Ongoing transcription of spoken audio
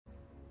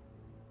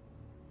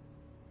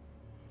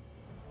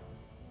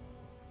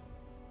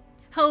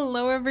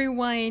Hello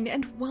everyone,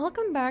 and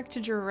welcome back to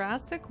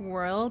Jurassic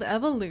World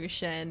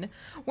Evolution,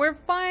 where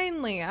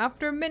finally,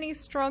 after many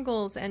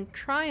struggles and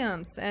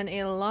triumphs and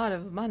a lot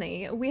of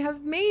money, we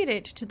have made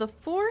it to the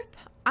 4th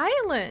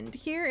island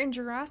here in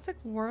Jurassic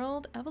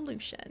World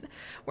Evolution,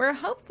 where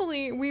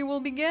hopefully we will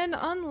begin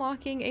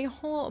unlocking a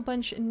whole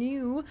bunch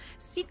new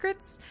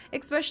secrets,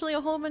 especially a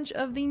whole bunch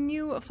of the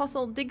new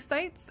fossil dig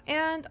sites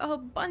and a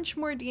bunch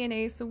more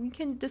DNA so we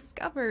can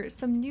discover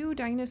some new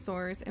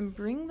dinosaurs and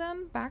bring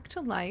them back to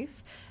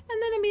life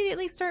and then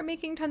immediately start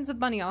making tons of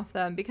money off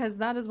them, because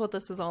that is what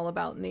this is all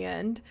about in the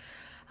end.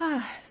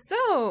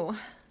 So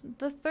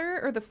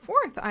the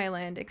fourth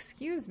island,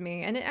 excuse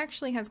me, and it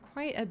actually has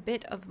quite a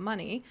bit of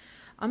money.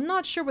 I'm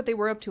not sure what they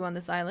were up to on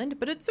this island,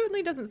 but it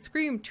certainly doesn't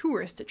scream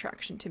tourist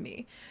attraction to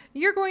me.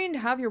 You're going to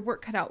have your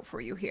work cut out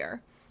for you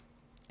here.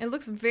 It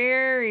looks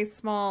very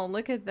small.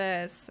 Look at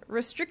this.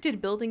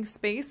 Restricted building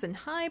space and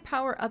high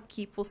power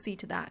upkeep will see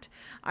to that.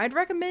 I'd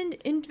recommend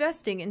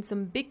investing in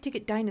some big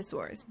ticket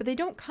dinosaurs, but they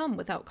don't come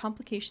without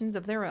complications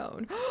of their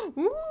own.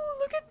 Ooh,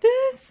 look at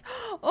this.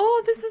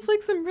 Oh, this is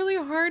like some really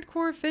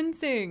hardcore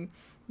fencing.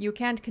 You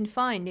can't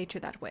confine nature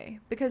that way,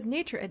 because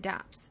nature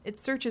adapts. It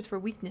searches for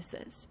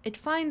weaknesses. It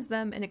finds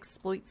them and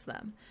exploits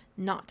them.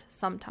 Not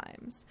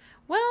sometimes.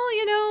 Well,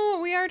 you know,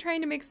 we are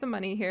trying to make some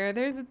money here.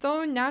 There's its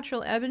own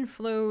natural ebb and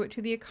flow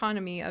to the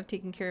economy of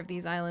taking care of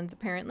these islands,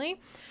 apparently.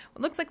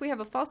 It looks like we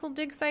have a fossil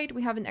dig site.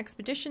 We have an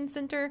expedition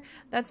center.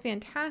 That's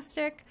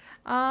fantastic.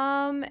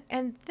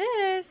 And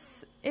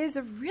this is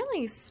a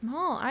really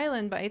small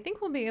island, but I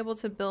think we'll be able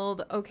to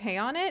build okay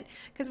on it,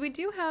 because we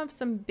do have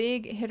some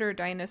big hitter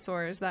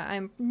dinosaurs that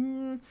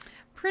I'm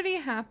pretty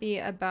happy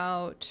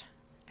about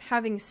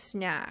having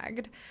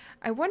snagged.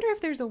 I wonder if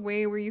there's a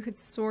way where you could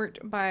sort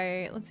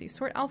by, let's see,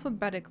 sort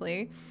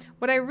alphabetically.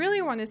 What I really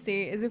want to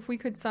see is if we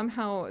could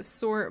somehow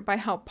sort by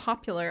how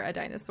popular a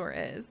dinosaur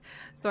is.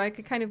 So I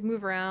could kind of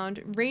move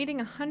around, rating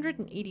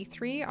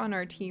 183 on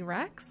our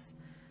T-Rex.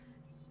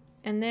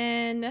 And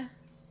then,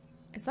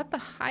 is that the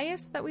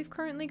highest that we've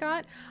currently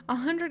got?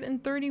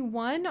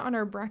 131 on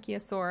our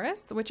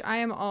Brachiosaurus, which I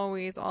am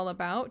always all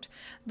about.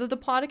 The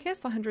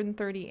Diplodocus,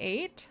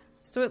 138.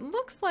 So it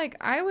looks like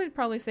I would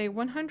probably say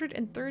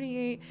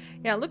 138.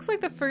 Yeah, it looks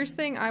like the first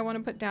thing I want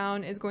to put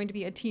down is going to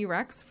be a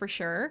T-Rex for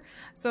sure.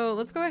 So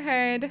let's go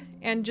ahead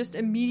and just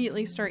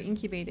immediately start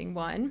incubating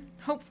one.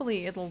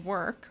 Hopefully it'll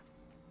work.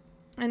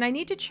 And I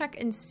need to check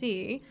and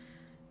see,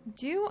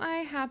 do I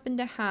happen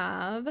to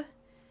have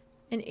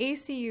an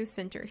ACU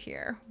center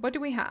here? What do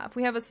we have?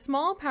 We have a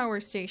small power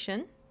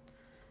station.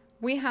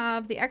 We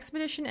have the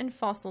expedition and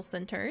fossil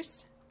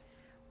centers.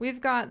 We've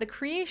got the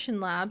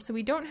creation lab, so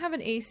we don't have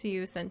an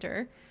ACU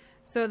center.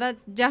 So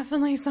that's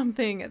definitely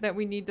something that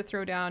we need to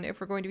throw down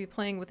if we're going to be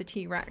playing with a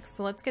T-Rex.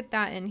 So let's get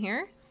that in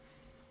here.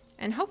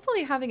 And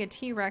hopefully having a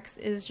T-Rex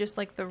is just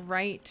like the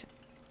right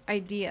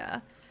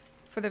idea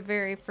for the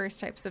very first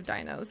types of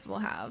dinos we'll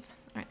have.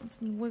 All right, let's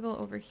wiggle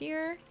over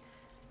here.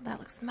 That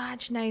looks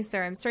much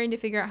nicer. I'm starting to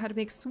figure out how to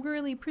make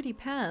swirly pretty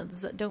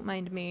paths. Don't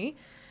mind me.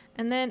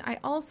 And then I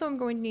also am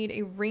going to need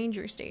a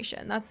ranger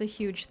station. That's a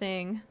huge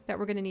thing that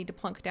we're going to need to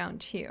plunk down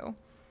too.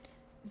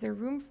 Is there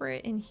room for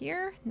it in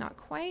here? Not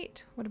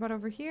quite. What about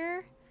over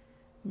here?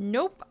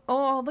 Nope.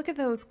 Oh, look at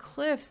those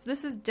cliffs.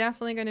 This is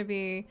definitely going to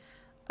be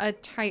a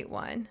tight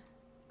one.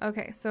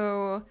 Okay,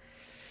 so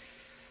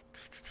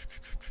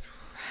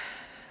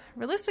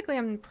realistically,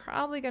 I'm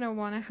probably going to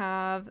want to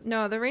have...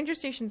 No, the ranger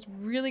station's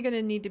really going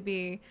to need to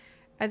be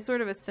at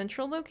sort of a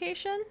central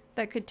location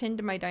that could tend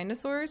to my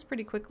dinosaurs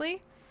pretty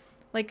quickly.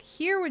 Like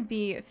here would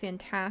be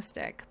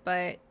fantastic,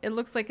 but it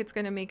looks like it's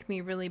going to make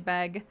me really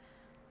beg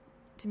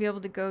to be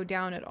able to go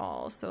down at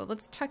all. So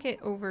let's tuck it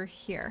over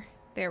here.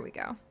 There we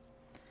go.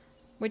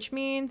 Which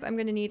means I'm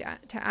going to need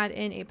to add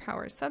in a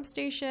power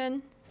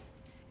substation,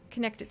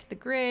 connect it to the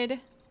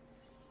grid,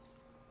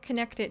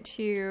 connect it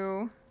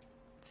to,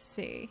 let's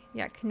see,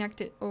 yeah,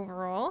 connect it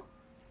overall.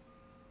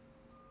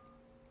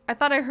 I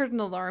thought I heard an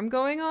alarm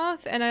going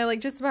off, and I like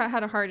just about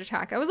had a heart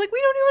attack. I was like,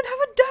 we don't even have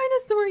a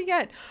dinosaur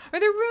yet! Are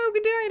there rogue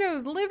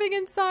dinos living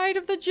inside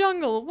of the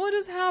jungle? What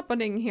is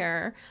happening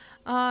here?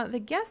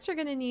 The guests are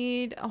gonna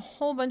need a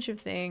whole bunch of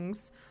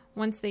things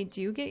once they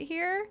do get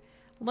here.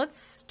 Let's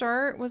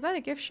start, was that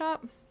a gift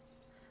shop?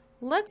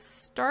 Let's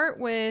start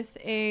with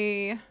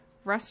a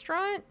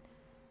restaurant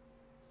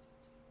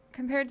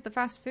compared to the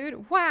fast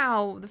food.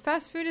 Wow, the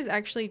fast food is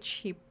actually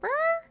cheaper?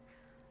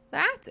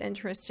 That's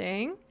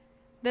interesting.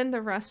 Than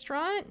the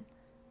restaurant.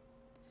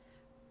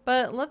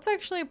 But let's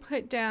actually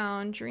put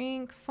down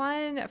drink,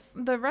 fun.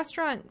 The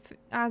restaurant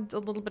adds a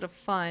little bit of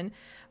fun,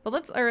 but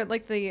let's, or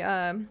like the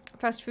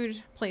fast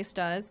food place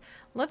does.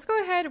 Let's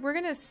go ahead. We're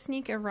gonna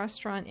sneak a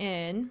restaurant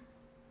in,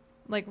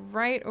 like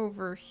right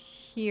over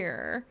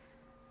here,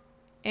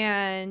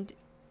 and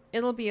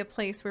it'll be a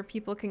place where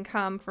people can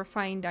come for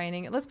fine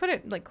dining. Let's put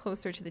it like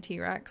closer to the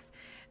T-Rex.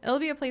 It'll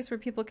be a place where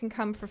people can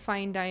come for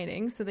fine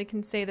dining, so they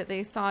can say that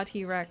they saw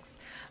T-Rex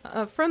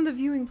from the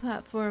viewing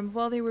platform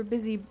while they were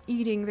busy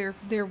eating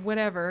their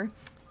whatever,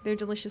 their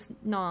delicious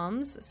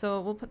noms.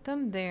 So we'll put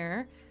them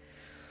there.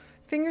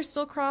 Fingers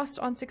still crossed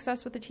on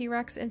success with the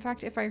T-Rex. In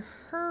fact, if I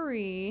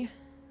hurry,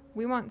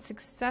 we want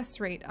success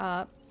rate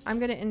up. I'm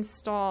going to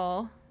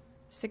install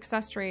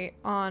success rate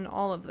on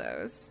all of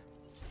those.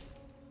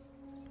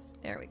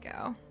 There we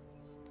go.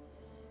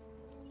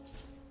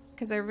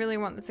 Because I really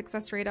want the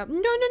success rate up. No,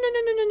 no, no,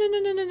 no, no, no, no,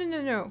 no, no, no,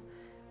 no, no.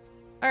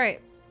 All right.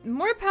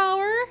 More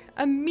power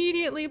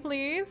immediately,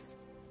 please.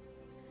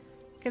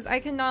 Because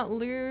I cannot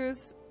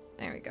lose.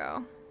 There we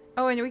go.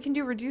 Oh, and we can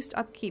do reduced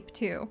upkeep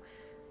too.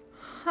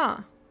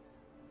 Huh.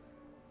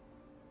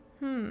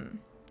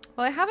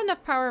 Well, I have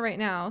enough power right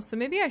now, so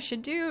maybe I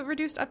should do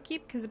reduced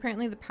upkeep because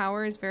apparently the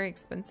power is very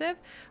expensive.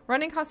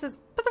 Running cost is,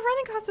 but the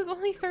running cost is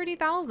only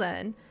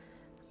 30,000.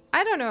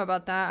 I don't know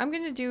about that. I'm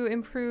going to do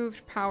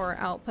improved power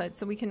output,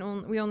 so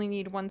we only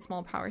need one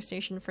small power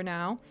station for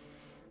now.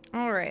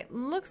 All right,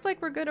 looks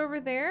like we're good over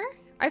there.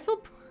 I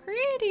feel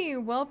pretty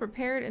well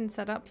prepared and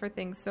set up for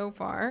things so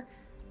far.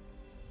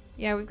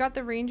 Yeah, we've got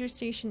the ranger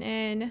station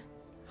in.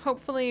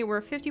 Hopefully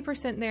we're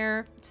 50%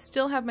 there.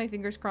 Still have my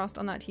fingers crossed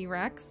on that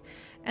T-Rex.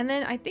 And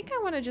then I think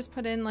I want to just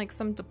put in like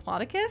some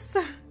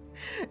Diplodocus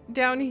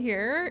down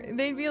here.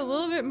 They'd be a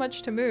little bit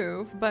much to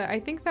move, but I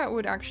think that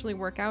would actually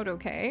work out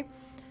okay.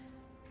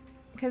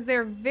 Because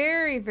they're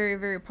very, very,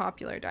 very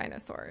popular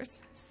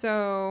dinosaurs.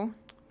 So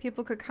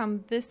people could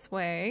come this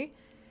way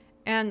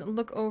and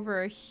look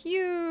over a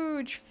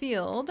huge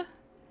field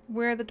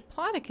where the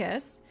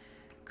Diplodocus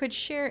could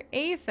share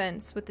a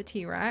fence with the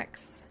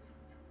T-Rex.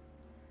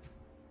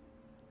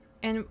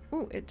 And,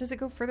 ooh, does it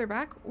go further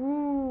back?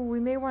 Ooh, we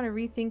may want to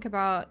rethink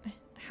about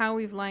how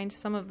we've lined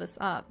some of this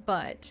up,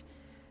 but...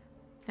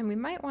 And we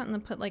might want to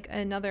put, like,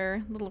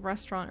 another little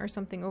restaurant or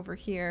something over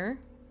here.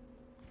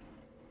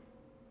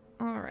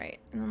 Alright,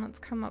 and then let's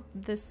come up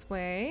this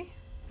way.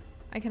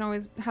 I can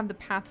always have the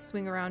path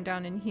swing around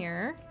down in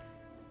here.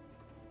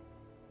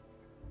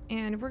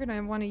 And we're going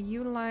to want to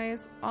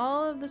utilize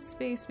all of the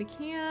space we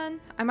can.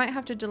 I might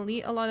have to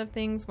delete a lot of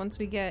things once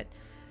we get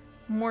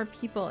more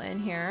people in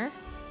here.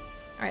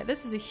 Alright,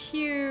 this is a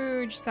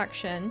huge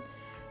section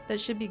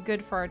that should be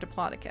good for our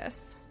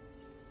Diplodocus.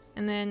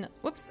 And then,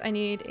 whoops, I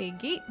need a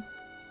gate.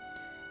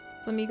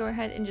 So let me go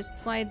ahead and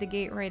just slide the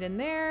gate right in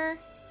there.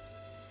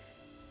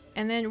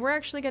 And then we're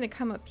actually going to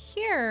come up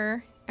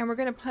here and we're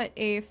going to put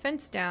a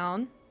fence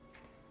down.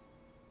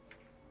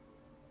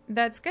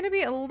 That's going to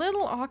be a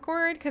little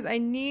awkward because I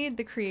need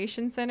the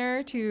Creation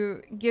Center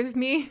to give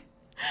me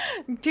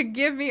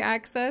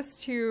access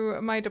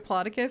to my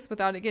Diplodocus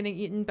without it getting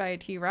eaten by a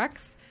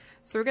T-Rex.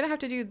 So we're going to have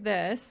to do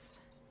this,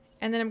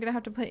 and then I'm going to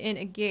have to put in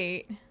a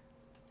gate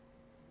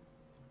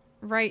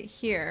right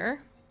here.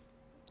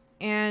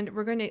 And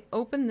we're going to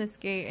open this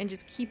gate and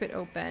just keep it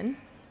open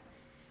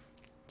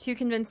to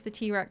convince the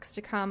T-Rex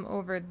to come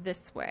over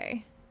this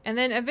way. And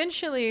then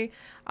eventually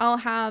I'll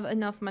have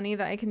enough money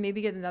that I can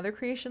maybe get another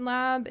creation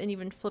lab and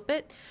even flip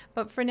it.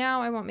 But for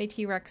now, I want my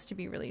T-Rex to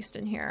be released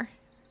in here.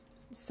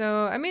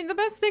 So, I mean, the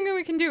best thing that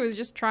we can do is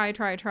just try.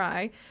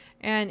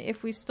 And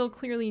if we still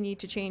clearly need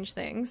to change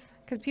things,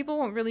 because people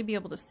won't really be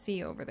able to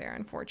see over there,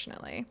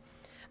 unfortunately.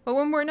 But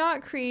when we're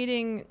not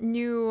creating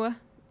new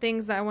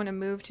things that I want to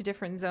move to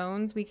different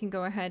zones, we can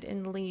go ahead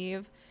and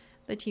leave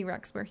the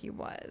T-Rex where he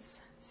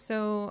was.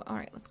 So, all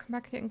right, let's come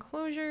back to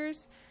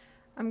enclosures.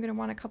 I'm going to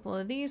want a couple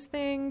of these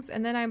things,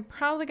 and then I'm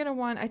probably going to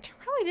want, I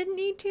probably didn't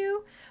need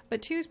to,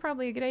 but 2 is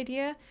probably a good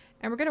idea.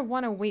 And we're going to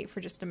want to wait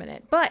for just a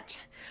minute. But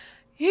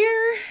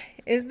here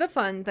is the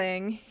fun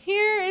thing.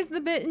 Here is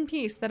the bit and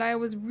piece that I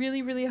was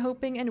really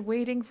hoping and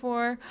waiting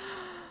for.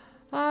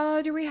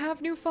 Do we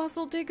have new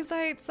fossil dig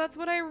sites? That's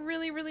what I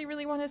really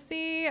want to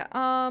see.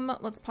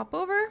 Let's pop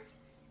over.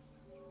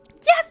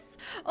 Yes!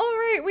 All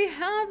right, we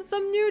have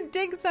some new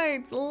dig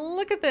sites.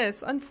 Look at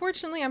this.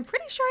 Unfortunately, I'm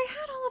pretty sure I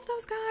had all of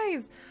those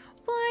guys.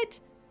 But,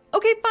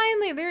 okay,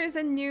 finally, there is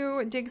a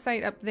new dig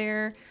site up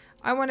there.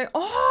 I want to,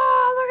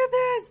 oh, look at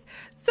this.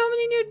 So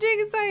many new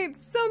dig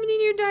sites, so many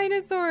new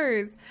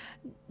dinosaurs.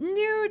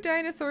 New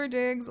dinosaur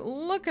digs.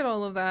 Look at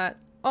all of that.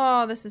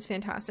 Oh, this is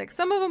fantastic.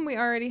 Some of them we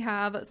already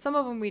have, some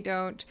of them we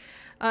don't.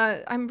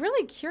 I'm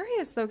really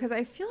curious though, because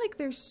I feel like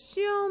there's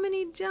so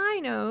many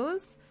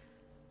dinos.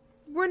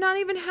 We're not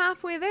even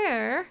halfway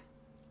there.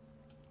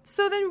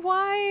 So then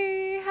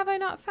why have I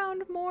not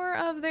found more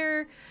of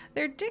their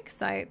dig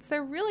sites?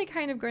 They're really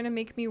kind of going to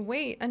make me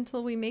wait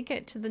until we make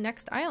it to the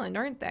next island,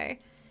 aren't they?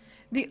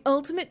 The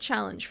ultimate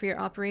challenge for your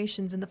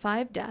operations in the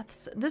 5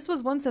 Deaths. This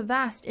was once a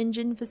vast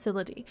engine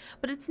facility,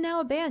 but it's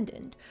now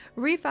abandoned.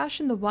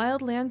 Refashion the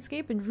wild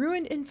landscape and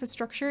ruined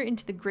infrastructure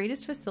into the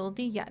greatest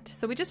facility yet.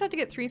 So we just have to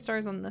get 3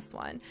 stars on this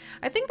one.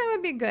 I think that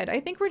would be good. I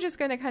think we're just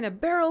going to kind of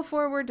barrel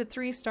forward to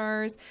 3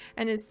 stars,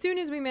 and as soon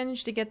as we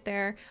manage to get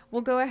there,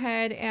 we'll go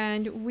ahead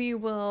and we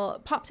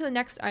will pop to the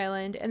next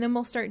island, and then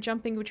we'll start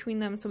jumping between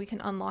them so we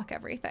can unlock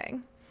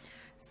everything.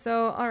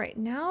 So, all right,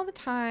 now the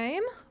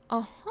time...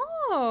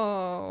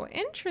 Oh,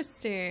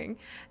 interesting.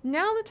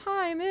 Now the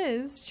time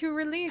is to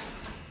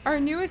release our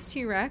newest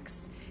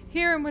T-Rex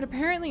here in what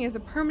apparently is a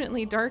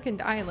permanently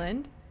darkened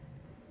island.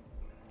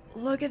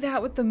 Look at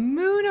that with the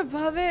moon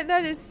above it.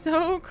 That is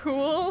so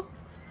cool.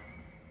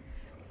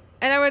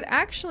 And I would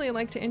actually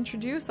like to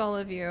introduce all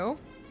of you.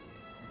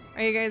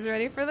 Are you guys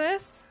ready for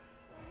this?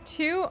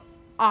 To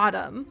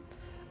Autumn.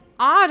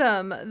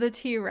 Autumn the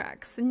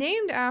T-Rex,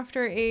 named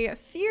after a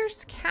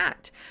fierce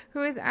cat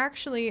who is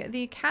actually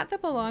the cat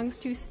that belongs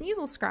to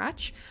Sneasel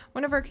Scratch,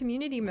 one of our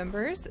community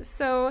members.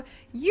 So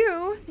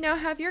you now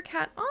have your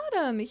cat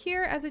Autumn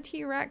here as a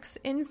T-Rex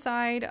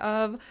inside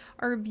of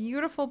our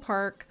beautiful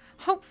park.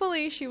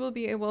 Hopefully she will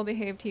be a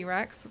well-behaved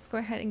T-Rex. Let's go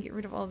ahead and get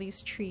rid of all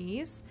these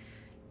trees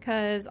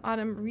because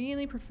Autumn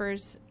really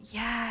prefers,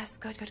 yes,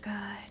 good, good,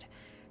 good.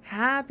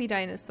 Happy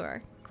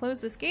dinosaur.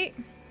 Close this gate.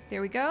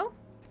 There we go.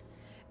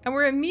 And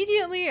we're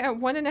immediately at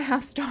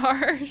 1.5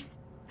 stars.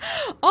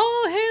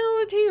 All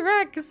hail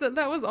T-Rex!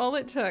 That was all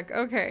it took.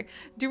 Okay.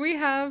 Do we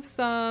have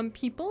some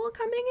people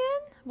coming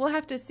in? We'll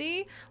have to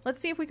see.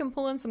 Let's see if we can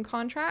pull in some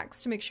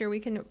contracts to make sure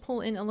we can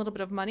pull in a little bit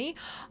of money.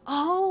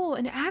 Oh,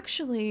 and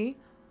actually,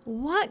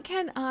 what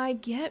can I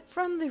get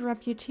from the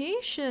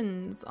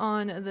reputations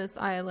on this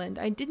island?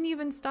 I didn't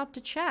even stop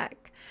to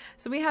check.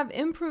 So we have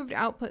improved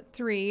output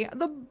 3.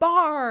 The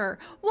bar!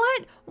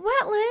 What?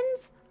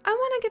 Wetlands? I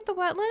want to get the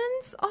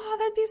wetlands. Oh,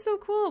 that'd be so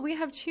cool. We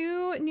have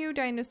 2 new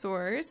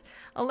dinosaurs,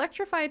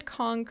 electrified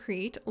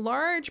concrete,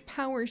 large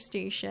power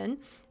station,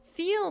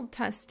 field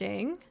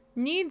testing,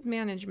 needs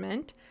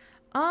management.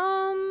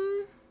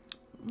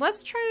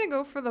 Let's try to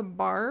go for the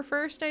bar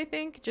first, I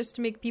think, just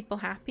to make people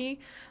happy.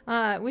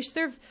 We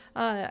serve,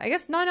 I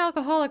guess,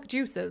 non-alcoholic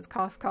juices,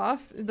 cough,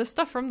 cough, the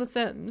stuff from The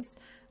Sims.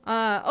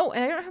 Oh,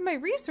 and I don't have my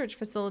research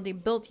facility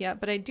built yet,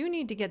 but I do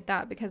need to get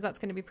that because that's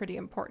going to be pretty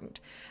important.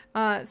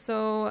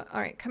 So,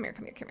 all right, come here,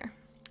 come here, come here.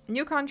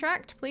 New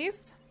contract,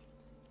 please.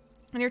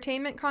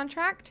 Entertainment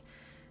contract.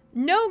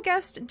 No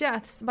guest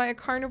deaths by a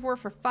carnivore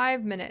for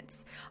 5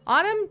 minutes.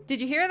 Autumn, did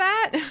you hear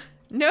that?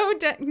 No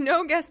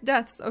guest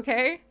deaths,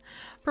 okay?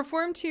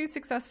 Perform 2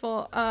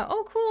 successful,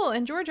 oh cool,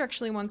 and George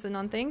actually wants in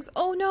on things.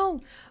 Oh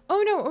no,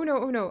 oh no, oh no,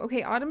 oh no.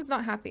 Okay, Autumn's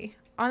not happy.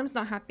 Autumn's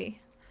not happy.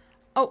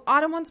 Oh,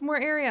 Autumn wants more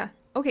area.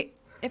 Okay,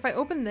 if I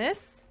open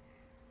this,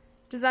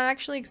 does that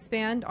actually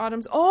expand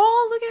Autumn's?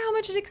 Oh, look at how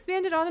much it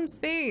expanded Autumn's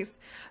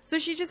space. So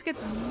she just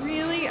gets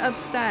really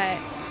upset.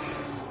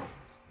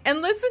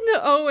 And listen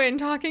to Owen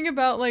talking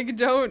about, like,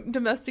 don't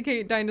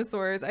domesticate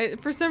dinosaurs.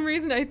 For some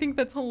reason, I think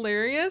that's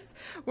hilarious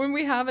when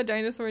we have a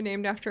dinosaur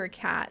named after a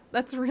cat.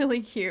 That's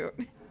really cute.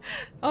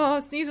 Oh,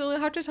 Sneasel, you'll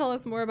have to tell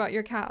us more about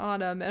your cat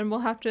Autumn, and we'll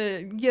have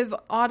to give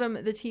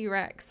Autumn the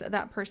T-Rex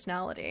that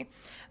personality.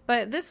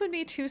 But this would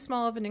be too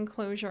small of an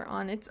enclosure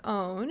on its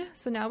own.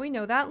 So now we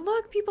know that.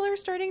 Look, people are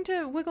starting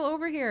to wiggle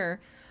over here.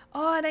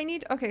 Oh, and I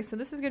need... Okay, so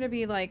this is going to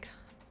be like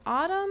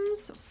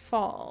Autumn's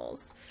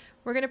Falls.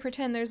 We're going to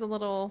pretend there's a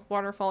little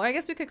waterfall. I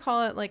guess we could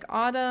call it like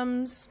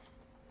Autumn's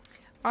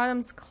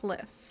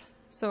Cliff.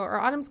 So, or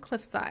Autumn's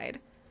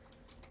Cliffside.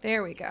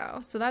 There we go.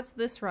 So that's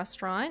this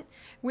restaurant.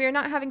 We are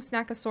not having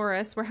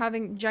Snackosaurus. We're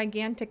having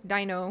gigantic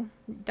dino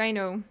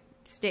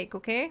steak,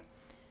 okay?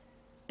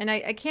 And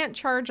I can't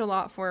charge a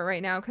lot for it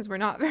right now because we're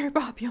not very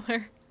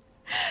popular.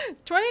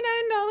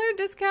 $29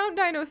 discount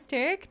dino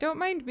steak. Don't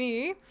mind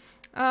me.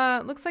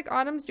 Looks like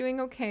Autumn's doing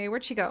okay.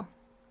 Where'd she go?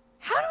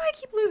 How do I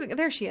keep losing?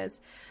 There she is.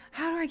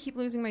 How do I keep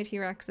losing my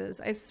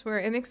T-Rexes? I swear,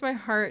 it makes my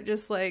heart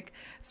just like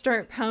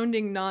start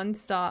pounding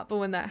nonstop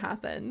when that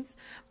happens.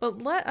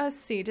 But let us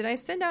see. Did I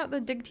send out the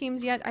dig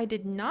teams yet? I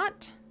did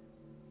not.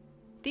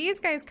 These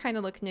guys kind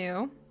of look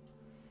new.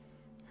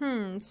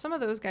 Some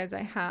of those guys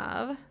I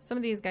have. Some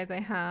of these guys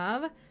I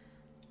have.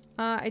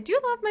 I do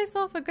love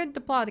myself a good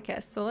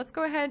Diplodocus. So let's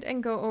go ahead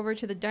and go over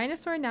to the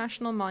Dinosaur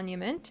National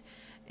Monument.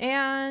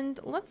 And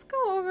let's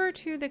go over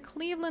to the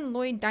Cleveland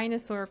Lloyd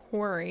Dinosaur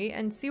Quarry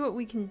and see what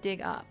we can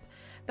dig up.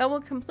 That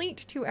will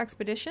complete 2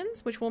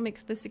 expeditions, which will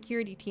make the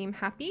security team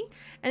happy.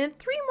 And in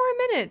 3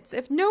 more minutes,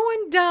 if no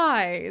one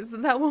dies,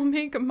 that will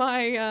make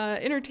my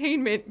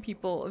entertainment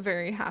people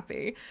very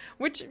happy.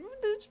 Which,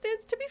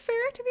 to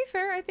be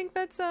fair, I think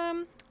that's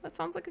that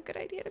sounds like a good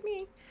idea to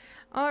me.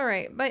 All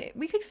right, but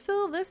we could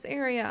fill this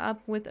area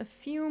up with a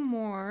few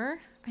more.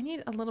 I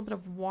need a little bit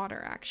of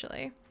water,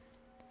 actually.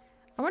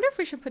 I wonder if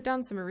we should put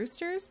down some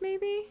roosters,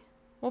 maybe?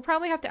 We'll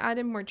probably have to add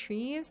in more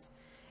trees.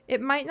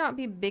 It might not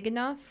be big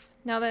enough,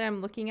 now that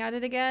I'm looking at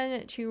it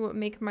again, to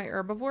make my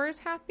herbivores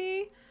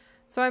happy.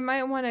 So I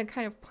might want to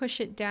kind of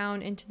push it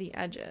down into the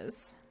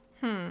edges.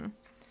 I'm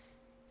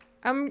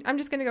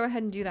just going to go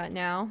ahead and do that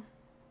now.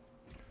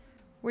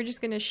 We're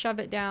just going to shove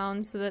it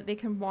down so that they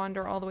can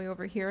wander all the way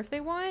over here if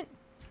they want.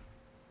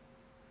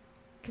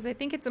 Because I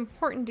think it's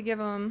important to give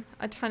them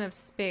a ton of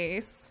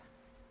space.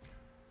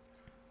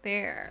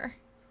 There.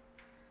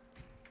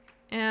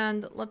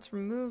 And let's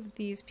remove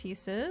these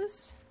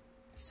pieces.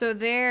 So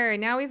there,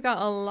 now we've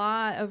got a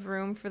lot of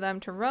room for them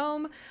to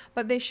roam,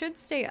 but they should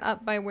stay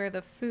up by where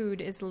the food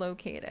is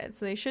located.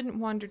 So they shouldn't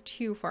wander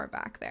too far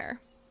back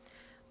there.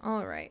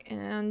 All right,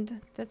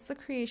 and that's the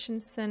Creation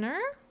Center.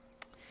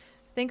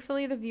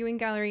 Thankfully, the viewing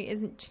gallery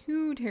isn't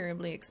too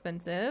terribly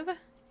expensive,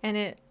 and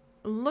it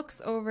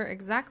looks over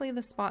exactly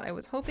the spot I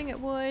was hoping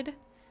it would.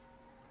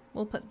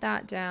 We'll put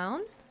that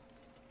down.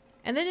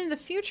 And then in the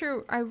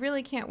future, I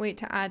really can't wait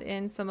to add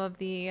in some of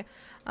the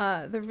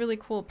really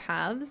cool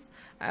paths.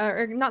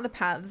 Or not the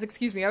paths,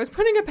 excuse me. I was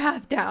putting a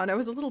path down. I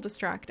was a little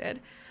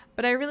distracted.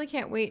 But I really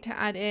can't wait to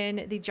add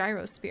in the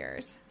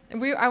gyrospheres.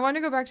 I want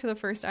to go back to the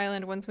first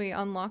island once we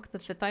unlock the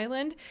 5th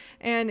island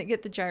and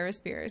get the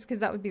gyrospheres, because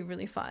that would be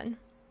really fun.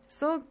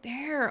 So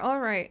there, all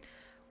right.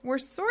 We're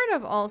sort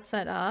of all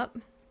set up.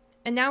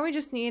 And now we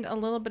just need a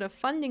little bit of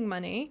funding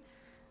money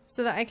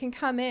so that I can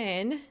come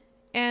in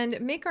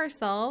and make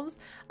ourselves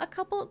a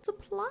couple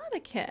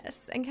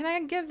Diplodocus. And can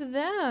I give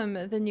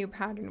them the new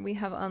pattern we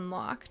have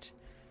unlocked?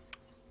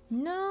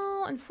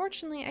 No,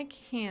 unfortunately I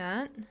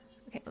can't.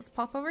 Okay, let's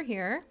pop over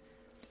here.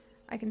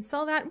 I can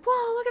sell that.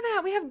 Whoa, look at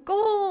that. We have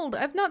gold.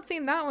 I've not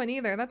seen that one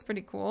either. That's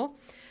pretty cool.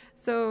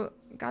 So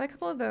got a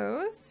couple of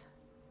those.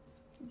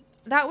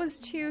 That was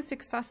 2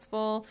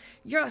 successful,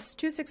 yes,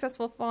 2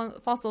 successful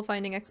fossil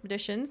finding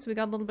expeditions. So we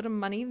got a little bit of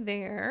money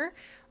there.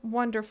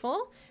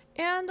 Wonderful.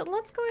 And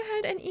let's go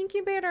ahead and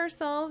incubate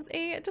ourselves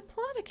a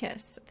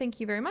Diplodocus. Thank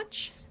you very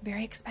much.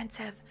 Very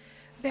expensive.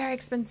 Very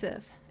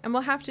expensive. And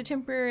we'll have to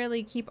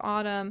temporarily keep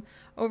Autumn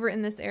over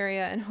in this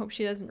area and hope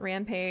she doesn't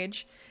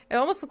rampage. It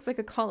almost looks like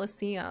a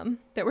coliseum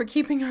that we're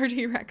keeping our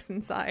T-Rex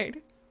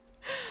inside.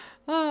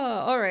 Oh,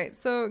 all right.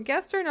 So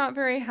guests are not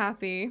very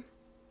happy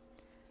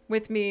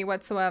with me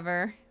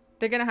whatsoever.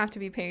 They're gonna have to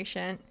be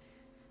patient.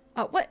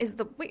 What is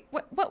the, wait,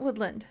 what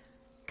woodland?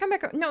 Come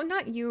back, no,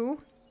 not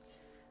you.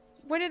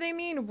 What do they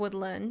mean,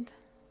 woodland?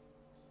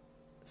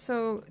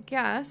 So,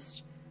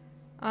 guest,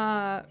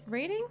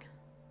 rating?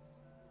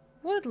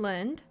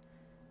 Woodland?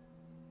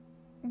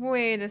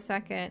 Wait a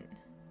second.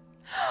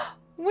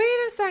 Wait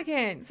a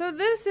second. So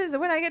this is,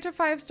 when I get to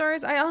 5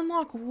 stars, I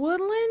unlock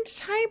woodland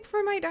type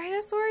for my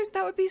dinosaurs?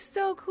 That would be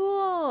so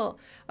cool.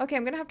 Okay,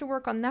 I'm gonna have to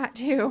work on that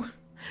too.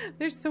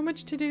 There's so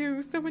much to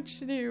do, so much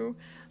to do.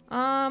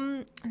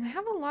 And I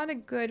have a lot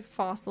of good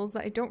fossils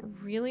that I don't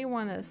really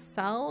want to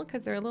sell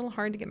because they're a little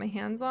hard to get my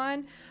hands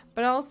on,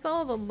 but I'll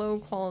sell the low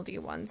quality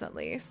ones at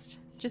least,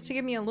 just to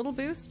give me a little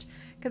boost,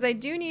 because I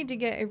do need to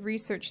get a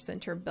research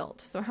center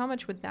built. So how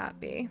much would that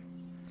be?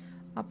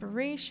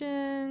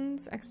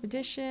 Operations,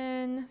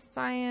 expedition,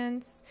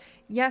 science.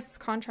 Yes,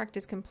 contract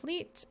is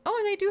complete. Oh,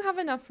 and I do have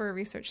enough for a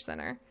research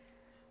center.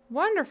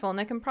 Wonderful, and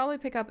I can probably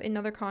pick up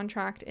another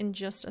contract in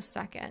just a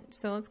second.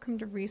 So let's come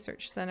to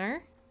research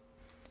center.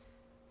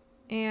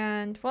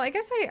 And, well, I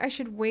guess I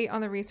should wait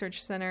on the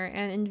research center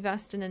and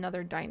invest in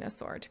another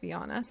dinosaur, to be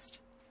honest.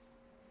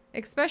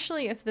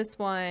 Especially if this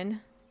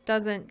one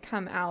doesn't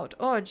come out.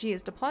 Oh,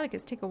 geez,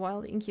 Diplodocus take a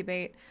while to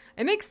incubate.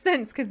 It makes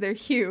sense because they're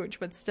huge,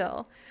 but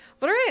still.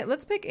 But all right,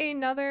 let's pick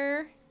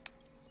another...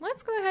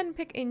 Let's go ahead and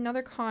pick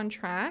another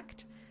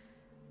contract.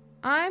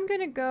 I'm going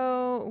to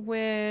go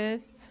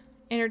with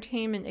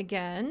entertainment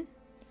again.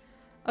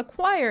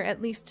 Acquire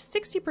at least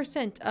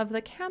 60% of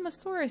the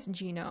Camosaurus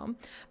genome.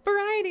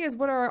 Variety is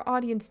what our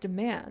audience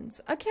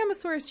demands. A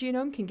Camosaurus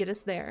genome can get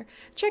us there.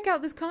 Check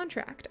out this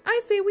contract. I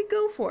say we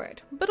go for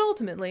it, but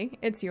ultimately,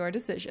 it's your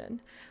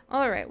decision.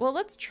 All right, well,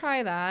 let's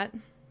try that.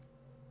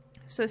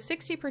 So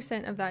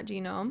 60% of that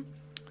genome.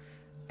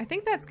 I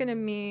think that's going to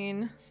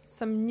mean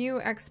some new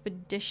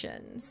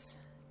expeditions.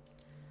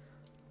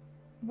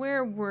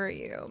 Where were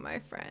you, my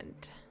friend?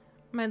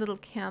 My little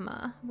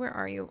Cama. Where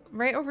are you?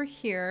 Right over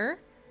here.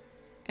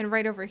 And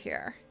right over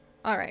here.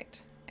 All right.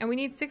 And we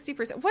need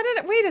 60%.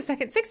 Wait a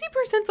second.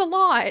 60%'s a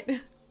lot.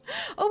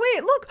 Oh,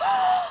 wait, look.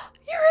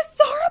 You're a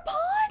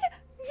sauropod?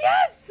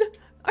 Yes!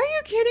 Are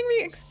you kidding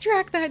me?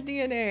 Extract that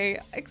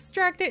DNA.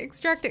 Extract it,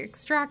 extract it,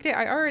 extract it.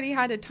 I already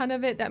had a ton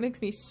of it. That makes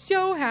me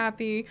so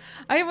happy.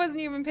 I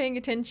wasn't even paying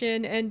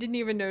attention and didn't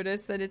even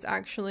notice that it's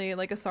actually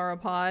like a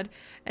sauropod.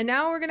 And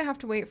now we're going to have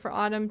to wait for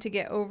Autumn to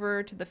get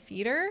over to the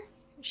feeder.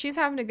 She's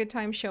having a good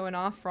time showing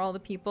off for all the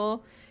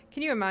people.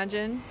 Can you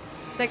imagine?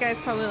 That guy's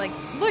probably like,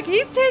 look,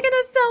 he's taking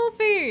a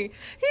selfie.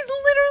 He's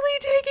literally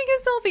taking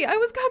a selfie. I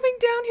was coming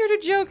down here to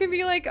joke and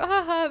be like,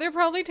 haha, they're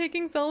probably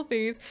taking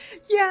selfies.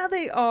 Yeah,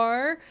 they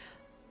are.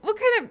 What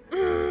kind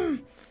of...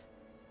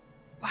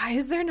 Why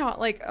is there not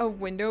like a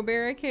window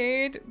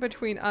barricade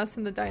between us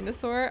and the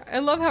dinosaur? I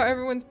love how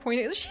everyone's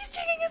pointing. She's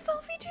taking a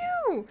selfie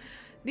too.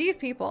 These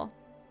people.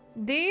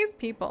 These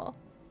people.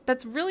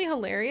 That's really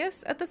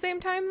hilarious at the same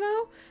time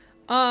though.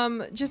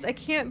 Just, I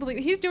can't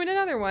believe he's doing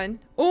another one.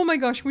 Oh my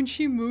gosh, when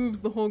she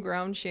moves, the whole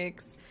ground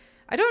shakes.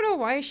 I don't know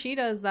why she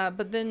does that,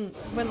 but then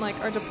when like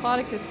our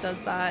Diplodocus does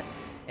that,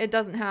 it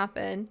doesn't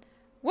happen.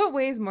 What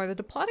weighs more, the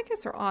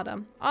Diplodocus or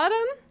Autumn?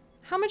 Autumn?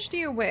 How much do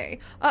you weigh?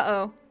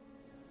 Uh-oh.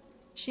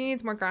 She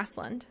needs more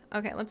grassland.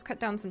 Okay, let's cut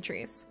down some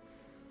trees.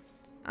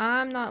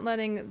 I'm not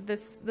letting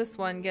this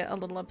one get a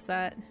little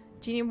upset.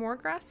 Do you need more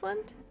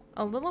grassland?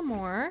 A little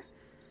more.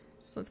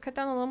 So let's cut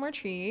down a little more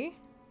tree.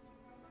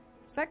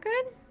 Is that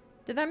good?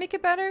 Did that make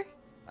it better?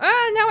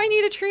 Ah, now I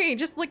need a tree.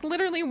 Just like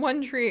literally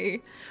one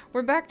tree.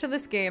 We're back to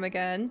this game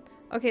again.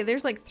 Okay,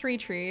 there's like 3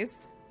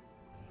 trees.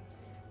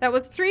 That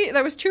was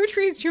 2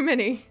 trees too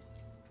many.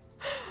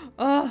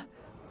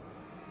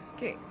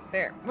 Okay,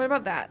 there. What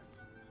about that?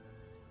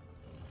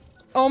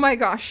 Oh my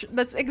gosh,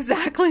 that's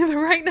exactly the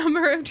right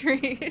number of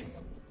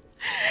trees.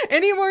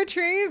 Any more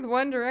trees,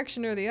 one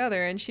direction or the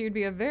other, and she would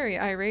be a very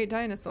irate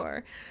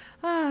dinosaur.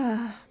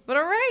 But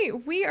all right,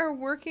 we are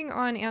working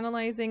on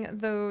analyzing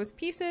those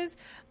pieces.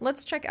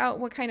 Let's check out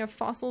what kind of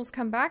fossils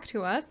come back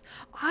to us.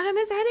 Autumn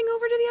is heading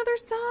over to the other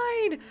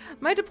side.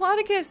 My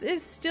Diplodocus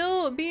is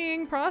still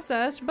being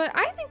processed, but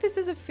I think this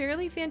is a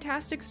fairly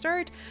fantastic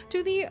start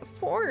to the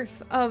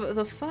 4th of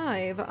the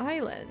 5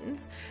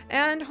 islands.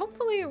 And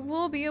hopefully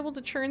we'll be able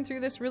to churn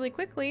through this really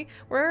quickly.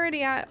 We're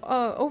already at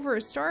over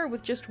a star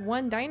with just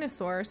one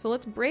dinosaur, so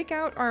let's break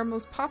out our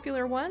most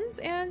popular ones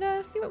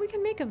and see what we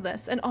can make of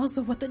this. And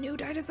also what the new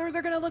dinosaurs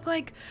are gonna look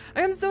like.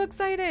 I am so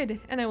excited,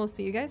 and I will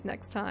see you guys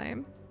next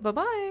time.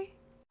 Bye-bye.